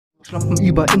Schlampen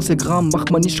über Instagram, mach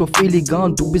mal nicht auf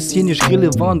elegant. Du bist hier nicht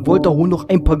relevant, wollte hol noch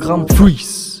ein paar Gramm.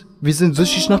 Freeze, wir sind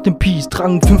süchtig nach dem Peace.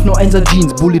 Tragen 501er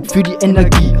Jeans, Bullet für die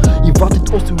Energie. Ihr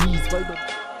wartet auf Release, weil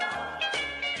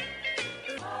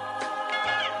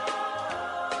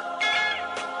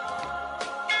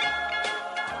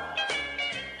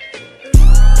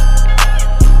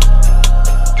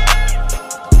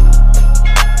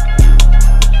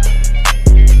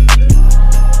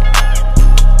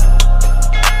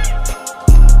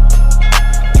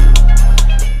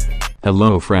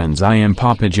Hello friends, I am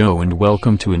Papa Joe and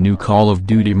welcome to a new Call of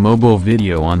Duty Mobile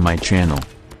video on my channel.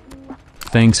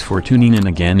 Thanks for tuning in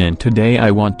again, and today I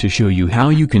want to show you how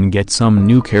you can get some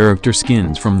new character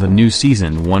skins from the new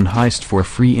Season 1 heist for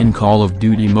free in Call of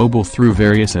Duty Mobile through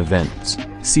various events,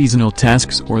 seasonal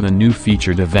tasks or the new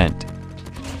featured event.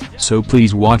 So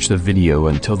please watch the video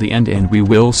until the end and we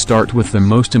will start with the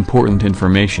most important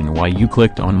information why you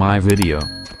clicked on my video.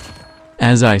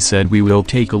 As I said, we will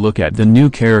take a look at the new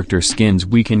character skins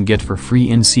we can get for free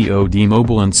in COD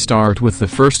Mobile and start with the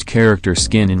first character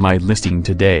skin in my listing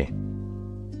today.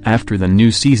 After the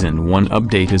new Season 1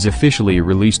 update is officially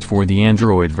released for the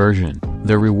Android version,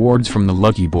 the rewards from the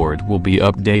Lucky Board will be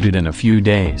updated in a few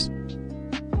days.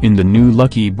 In the new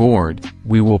Lucky Board,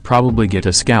 we will probably get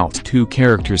a Scout 2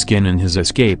 character skin in his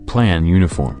escape plan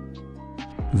uniform.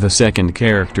 The second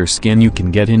character skin you can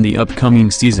get in the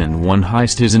upcoming Season 1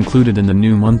 heist is included in the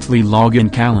new monthly login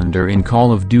calendar in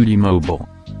Call of Duty Mobile.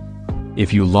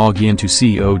 If you log into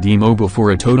COD Mobile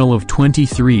for a total of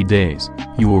 23 days,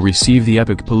 you will receive the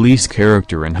Epic Police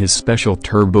character and his special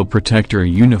Turbo Protector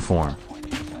uniform.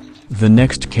 The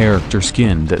next character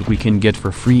skin that we can get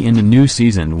for free in the new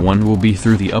Season 1 will be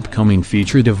through the upcoming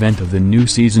featured event of the new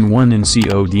Season 1 in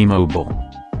COD Mobile.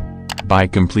 By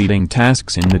completing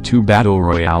tasks in the 2 Battle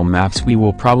Royale maps, we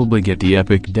will probably get the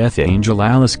Epic Death Angel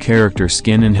Alice character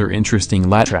skin and her interesting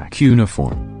Latrak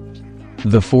uniform.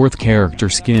 The fourth character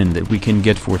skin that we can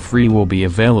get for free will be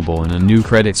available in a new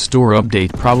credit store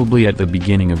update probably at the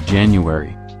beginning of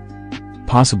January.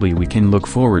 Possibly we can look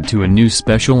forward to a new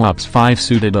Special Ops 5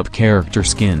 suited up character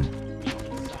skin.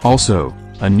 Also,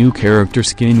 a new character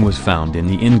skin was found in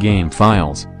the in-game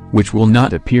files, which will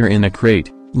not appear in a crate,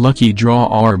 lucky draw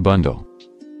or bundle.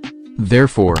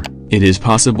 Therefore, it is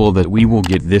possible that we will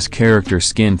get this character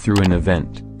skin through an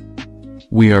event.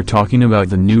 We are talking about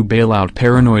the new Bailout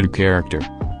Paranoid character.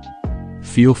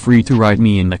 Feel free to write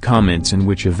me in the comments in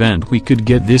which event we could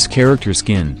get this character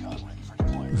skin.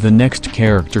 The next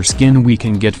character skin we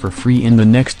can get for free in the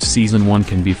next Season 1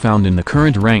 can be found in the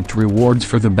current ranked rewards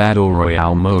for the Battle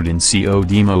Royale mode in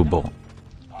COD Mobile.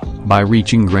 By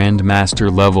reaching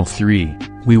Grandmaster level 3,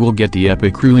 we will get the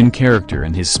Epic Ruin character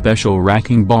and his special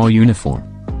Wrecking Ball uniform.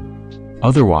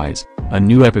 Otherwise, a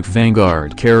new Epic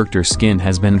Vanguard character skin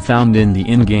has been found in the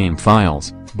in-game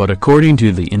files, but according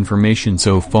to the information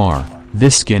so far,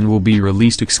 this skin will be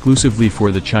released exclusively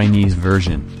for the Chinese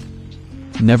version.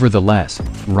 Nevertheless,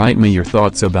 write me your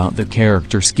thoughts about the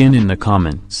character skin in the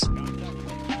comments.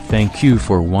 Thank you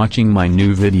for watching my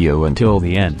new video until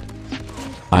the end.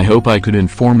 I hope I could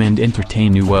inform and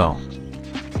entertain you well.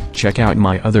 Check out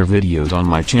my other videos on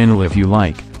my channel if you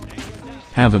like.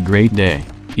 Have a great day,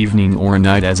 evening or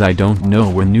night, as I don't know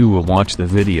when you will watch the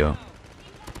video.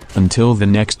 Until the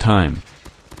next time,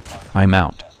 I'm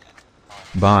out.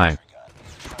 Bye.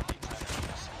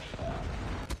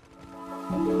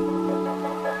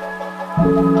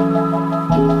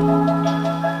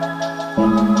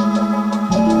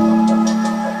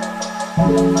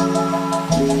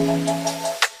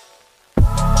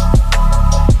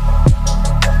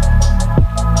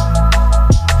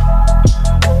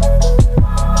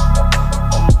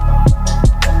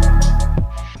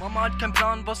 Kein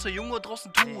Plan, was der Junge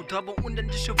draußen tut, aber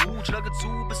unendliche Wut, schlage zu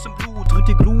bis zum Blut. Drückt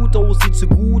die Glut aus, sieht so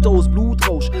gut aus,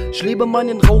 Blutrausch. Ich lebe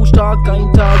meinen Rausch, Tag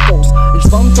ein, Tag aus.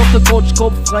 Entspannt auf der Couch,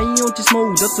 Kopf frei und die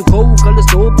Smoke. Dazu Coke, alles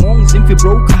dope, morgen sind wir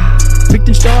broke. Fick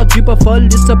den Start, Überfall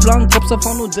ist der Plan, Cops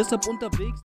erfahren und deshalb unterwegs.